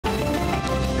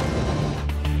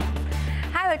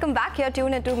welcome back. Here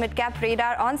tuned into Midcap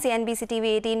Radar on CNBC TV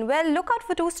 18. Well, look out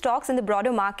for two stocks in the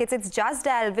broader markets. It's Just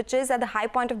Dial, which is at the high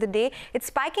point of the day. It's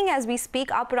spiking as we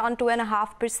speak, up around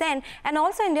 2.5%. And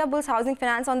also Indiabulls Housing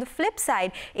Finance on the flip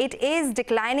side. It is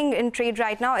declining in trade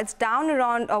right now. It's down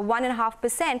around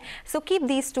 1.5%. So keep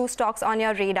these two stocks on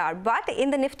your radar. But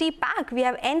in the Nifty pack, we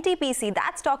have NTPC.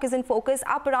 That stock is in focus,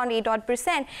 up around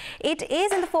 8%. It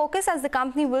is in the focus as the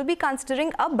company will be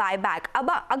considering a buyback.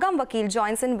 Agam Vakil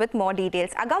joins in with more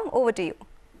details. Agam, over to you.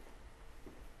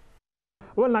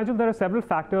 Well, Nigel, there are several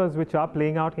factors which are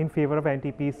playing out in favor of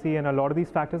NTPC, and a lot of these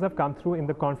factors have come through in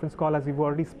the conference call, as we've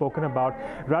already spoken about.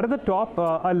 Right at the top,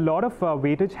 a lot of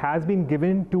weightage has been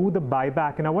given to the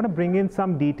buyback, and I want to bring in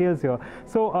some details here.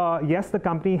 So, yes, the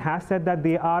company has said that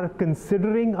they are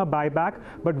considering a buyback,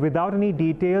 but without any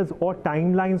details or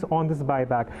timelines on this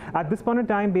buyback. At this point in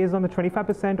time, based on the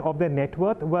 25% of their net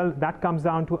worth, well, that comes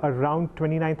down to around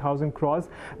 29,000 crores.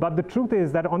 But the truth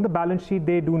is that on the balance sheet,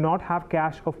 they do not have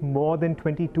cash of more than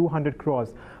 2,200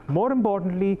 crores. More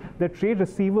importantly, the trade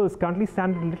receivables currently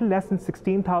stand at a little less than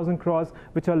 16,000 crores,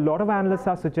 which a lot of analysts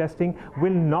are suggesting will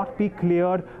not be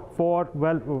cleared for,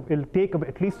 well, it'll take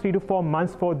at least 3 to 4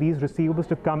 months for these receivables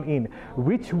to come in,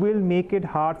 which will make it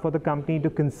hard for the company to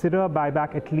consider a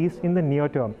buyback, at least in the near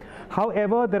term.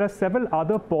 However, there are several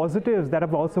other positives that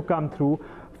have also come through.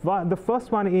 The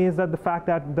first one is that the fact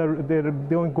that they're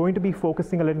going to be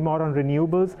focusing a little more on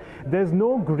renewables. There's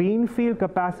no greenfield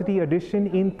capacity addition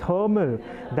in thermal.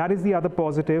 That is the other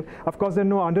positive. Of course, there are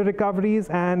no under recoveries,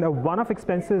 and one-off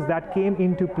expenses that came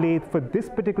into play for this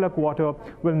particular quarter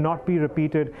will not be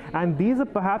repeated. And these are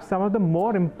perhaps some of the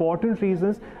more important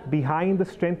reasons behind the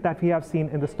strength that we have seen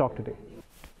in the stock today.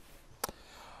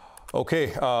 Okay,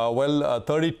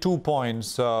 32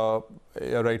 points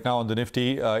right now on the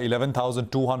Nifty,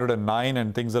 11,209,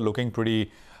 and things are looking pretty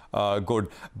good.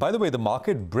 By the way, the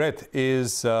market breadth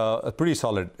is pretty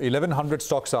solid. 1,100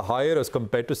 stocks are higher as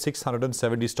compared to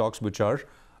 670 stocks which are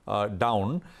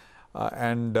down,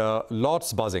 and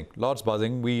lots buzzing.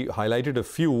 We highlighted a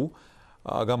few.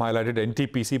 Agam highlighted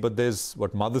NTPC, but there's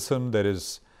Motherson, there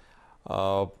is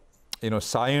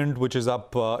Cyient, which is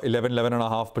up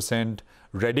 11.5%.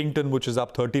 Reddington, which is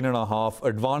up 13.5%.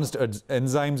 Advanced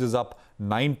Enzymes is up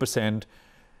 9%.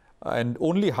 And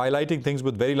only highlighting things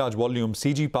with very large volume.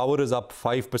 CG Power is up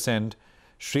 5%.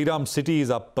 Shriram City is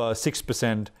up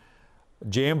 6%.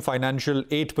 JM Financial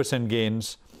 8%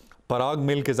 gains. Parag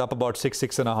Milk is up about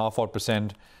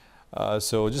 6.5%.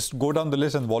 So just go down the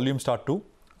list and volumes start to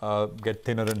get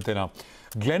thinner and thinner.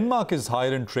 Glenmark is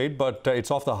higher in trade, but it's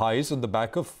off the highs on the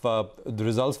back of the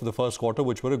results for the first quarter,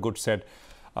 which were a good set.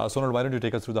 Sonal, why don't you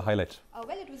take us through the highlights?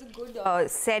 Well, it was a good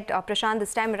set, Prashant,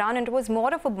 this time around, and it was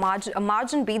more of a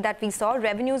margin beat that we saw.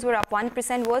 Revenues were up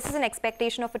 1% versus an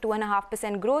expectation of a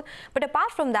 2.5% growth. But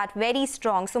apart from that, very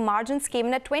strong. So margins came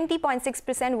in at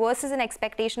 20.6% versus an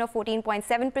expectation of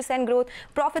 14.7% growth.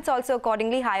 Profits also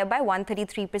accordingly higher by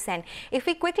 133%. If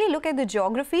we quickly look at the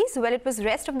geographies, well, it was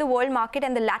rest of the world market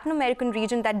and the Latin American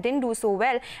region that didn't do so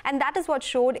well. And that is what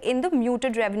showed in the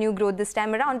muted revenue growth this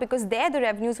time around, because there the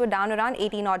revenues were down around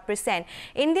 18%.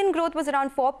 Indian growth was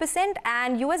around 4%,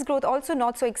 and US growth also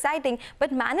not so exciting,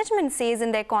 but management says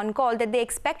in their con call that they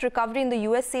expect recovery in the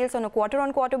US sales on a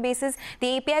quarter-on-quarter basis.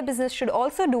 The API business should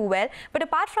also do well, but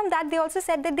apart from that, they also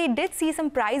said that they did see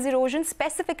some price erosion,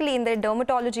 specifically in their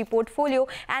dermatology portfolio,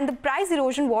 and the price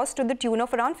erosion was to the tune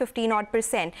of around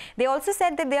 15%. They also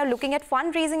said that they are looking at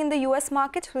fundraising in the US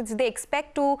market, which they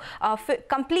expect to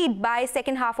complete by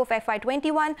second half of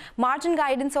FY21, margin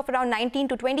guidance of around 19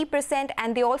 to 20%,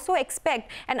 and they also expect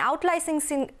an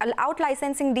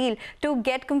out-licensing deal to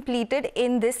get completed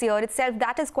in this year itself.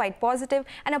 That is quite positive.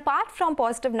 And apart from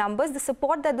positive numbers, the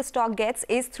support that the stock gets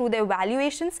is through their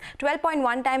valuations,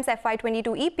 12.1 times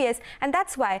FY22 EPS, and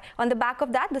that's why on the back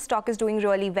of that, the stock is doing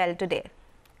really well today.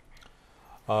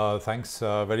 Thanks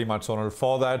very much, Sonal,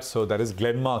 for that. So that is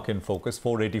Glenmark in focus,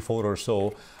 484 or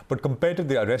so. But compared to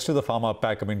the rest of the pharma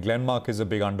pack, I mean, Glenmark is a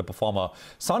big underperformer.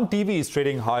 Sun TV is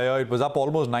trading higher. It was up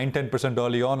almost 9-10%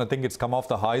 early on. I think it's come off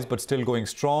the highs, but still going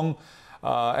strong.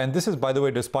 And this is, by the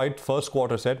way, despite first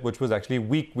quarter set, which was actually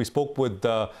weak. We spoke with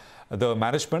the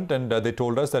management, and they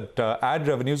told us that ad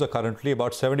revenues are currently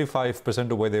about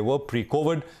 75% of where they were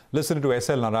pre-COVID. Listen to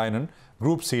SL Narayanan,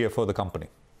 Group CFO of the company.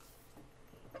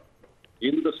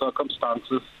 In the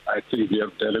circumstances, I think we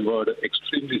have delivered an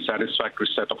extremely satisfactory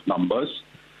set of numbers.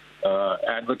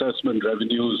 Advertisement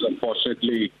revenues,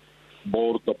 unfortunately,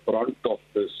 bore the brunt of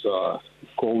this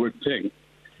COVID thing.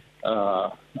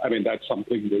 I mean, that's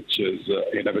something which is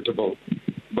inevitable.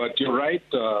 But you're right,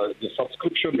 the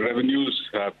subscription revenues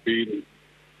have been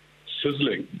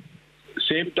sizzling.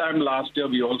 Same time last year,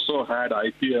 we also had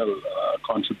IPL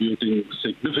contributing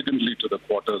significantly to the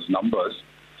quarter's numbers.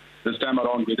 This time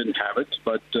around, we didn't have it,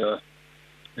 but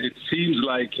it seems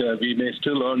like we may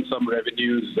still earn some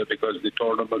revenues because the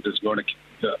tournament is going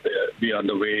to be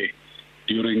underway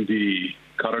during the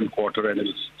current quarter, and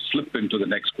it'll slip into the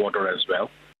next quarter as well.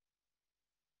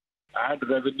 Ad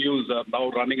revenues are now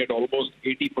running at almost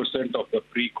 80% of the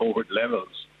pre-COVID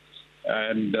levels.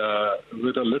 And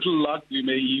with a little luck, we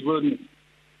may even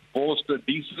post a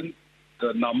decent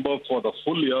number for the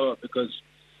full year because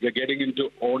we're getting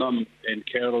into Onam in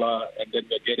Kerala, and then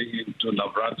we're getting into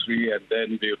Navratri, and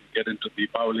then we'll get into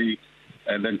Deepavali,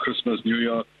 and then Christmas, New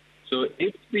Year. So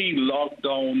if the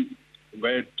lockdown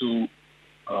were to,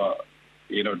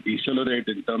 decelerate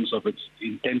in terms of its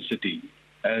intensity,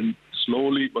 and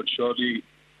slowly but surely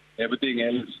everything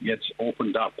else gets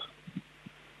opened up,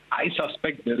 I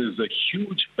suspect there is a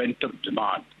huge pent-up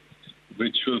demand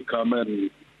which will come and,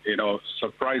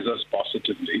 surprise us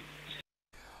positively.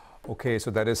 Okay, so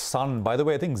that is Sun. By the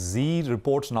way, I think Z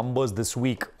reports numbers this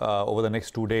week over the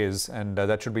next 2 days, and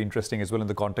that should be interesting as well in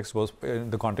the context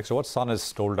of what Sun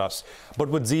has told us. But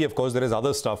with Z, of course, there is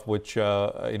other stuff which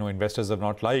investors have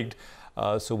not liked.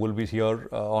 So we'll be here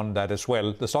on that as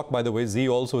well. The stock, by the way, Z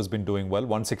also has been doing well,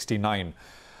 169.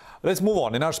 Let's move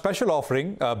on. In our special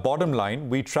offering, Bottom Line,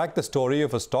 we track the story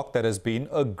of a stock that has been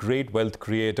a great wealth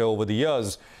creator over the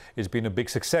years. It's been a big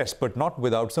success, but not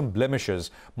without some blemishes.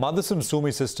 Motherson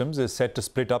Sumi Systems is set to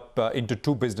split up into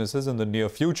two businesses in the near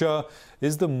future.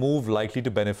 Is the move likely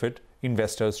to benefit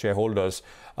investors, shareholders?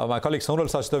 My colleague Sonal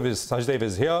Sachdev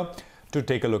is here to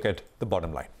take a look at the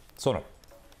bottom line. Sonal.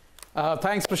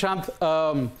 Thanks, Prashant.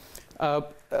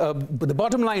 The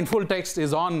bottom line full text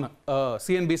is on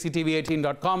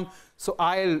cnbctv18.com. So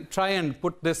I'll try and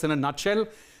put this in a nutshell.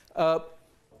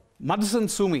 Motherson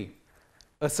Sumi,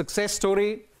 a success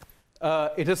story.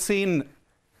 It has seen,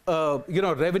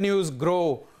 revenues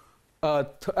grow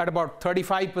at about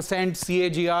 35%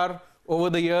 CAGR over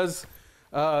the years.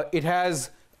 It has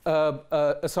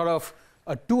a sort of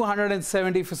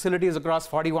 270 facilities across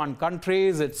 41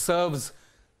 countries. It serves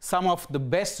some of the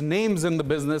best names in the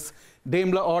business: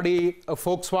 Daimler, Audi,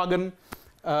 Volkswagen.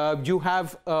 You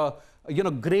have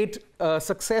great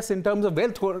success in terms of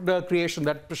wealth creation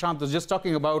that Prashant was just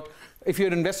talking about. If you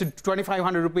had invested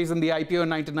 2,500 rupees in the IPO in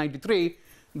 1993,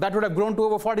 that would have grown to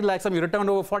over 40 lakhs. I mean, returned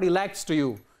over 40 lakhs to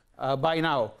you by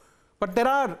now. But there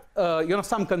are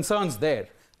some concerns there.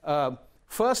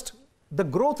 First, the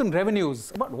growth in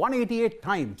revenues about 188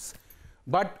 times,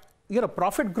 but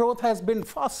profit growth has been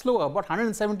far slower, about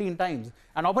 117 times,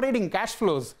 and operating cash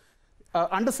flows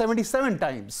under 77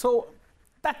 times. So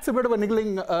that's a bit of a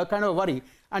niggling kind of worry.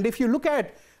 And if you look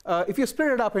at, if you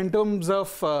split it up in terms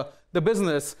of the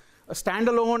business,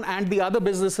 standalone and the other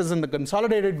businesses in the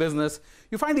consolidated business,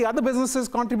 you find the other businesses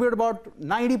contribute about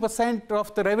 90%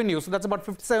 of the revenue. So that's about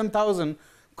 57,000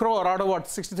 crore out of what,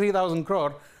 63,000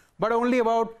 crore, but only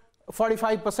about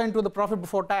 45% to the profit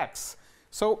before tax.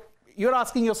 So you're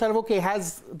asking yourself, okay,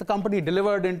 has the company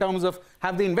delivered in terms of,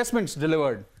 have the investments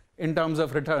delivered in terms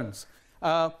of returns?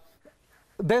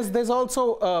 There's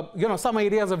also some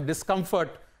areas of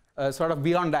discomfort sort of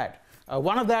beyond that.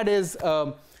 One of that is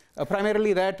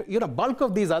primarily that bulk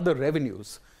of these other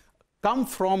revenues come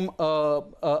from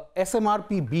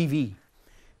SMRP BV,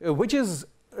 which is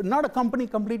not a company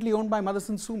completely owned by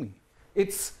Motherson Sumi.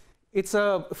 It's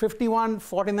a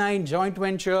 51-49 joint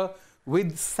venture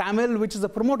with SAMIL, which is a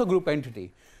promoter group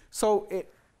entity. So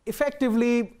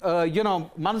effectively,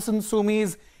 Motherson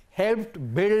Sumi's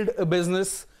helped build a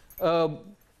business,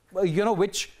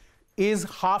 which is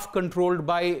half controlled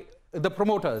by the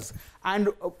promoters. And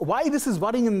why this is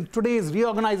worrying in today's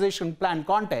reorganization plan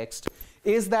context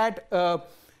is that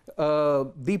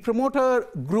the promoter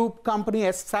group company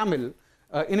as SAMIL,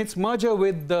 in its merger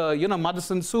with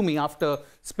Motherson Sumi after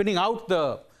spinning out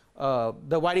the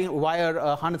wire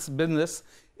harness business,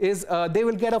 is they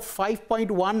will get a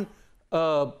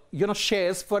 5.1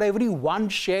 shares for every 1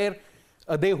 share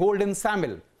they hold in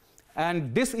SAMIL.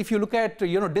 And this, if you look at,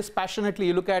 dispassionately,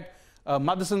 you look at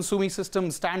Motherson Sumi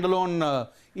Systems standalone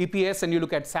EPS, and you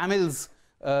look at SAMIL's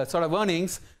sort of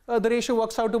earnings, the ratio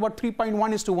works out to about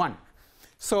 3.1:1.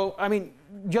 So, I mean,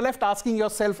 you're left asking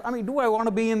yourself, I mean, do I want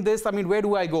to be in this? I mean, where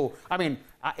do I go? I mean,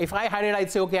 if I had it,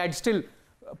 I'd say, okay, I'd still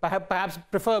perhaps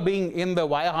prefer being in the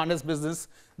wire harness business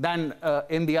than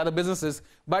in the other businesses.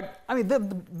 But I mean,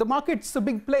 the market's a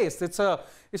big place. It's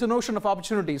a notion of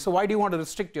opportunity. So why do you want to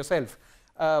restrict yourself?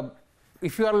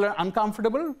 If you are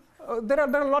uncomfortable, there are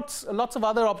lots of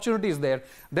other opportunities there.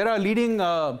 There are leading,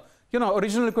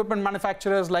 original equipment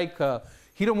manufacturers like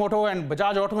Hero Moto and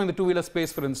Bajaj Auto in the two-wheeler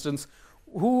space, for instance,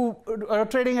 who are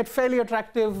trading at fairly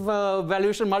attractive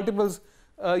valuation multiples,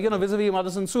 vis-a-vis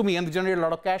Motherson Sumi, and they generate a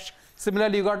lot of cash.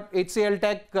 Similarly, you got HCL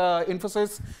Tech,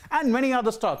 Infosys, and many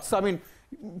other stocks. I mean,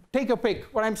 take your pick.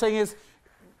 What I'm saying is,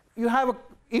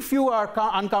 if you are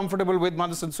uncomfortable with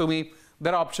Motherson Sumi,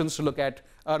 there are options to look at,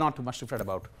 not too much to fret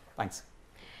about. Thanks.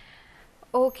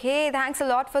 Okay, thanks a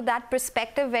lot for that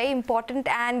perspective. Very important,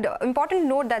 and important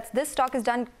note that this stock has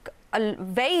done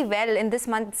very well in this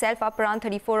month itself, up around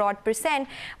 34%.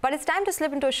 But it's time to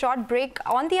slip into a short break.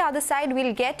 On the other side,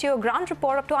 we'll get your ground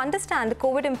report up to understand the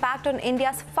COVID impact on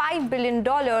India's $5 billion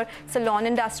salon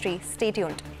industry. Stay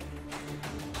tuned.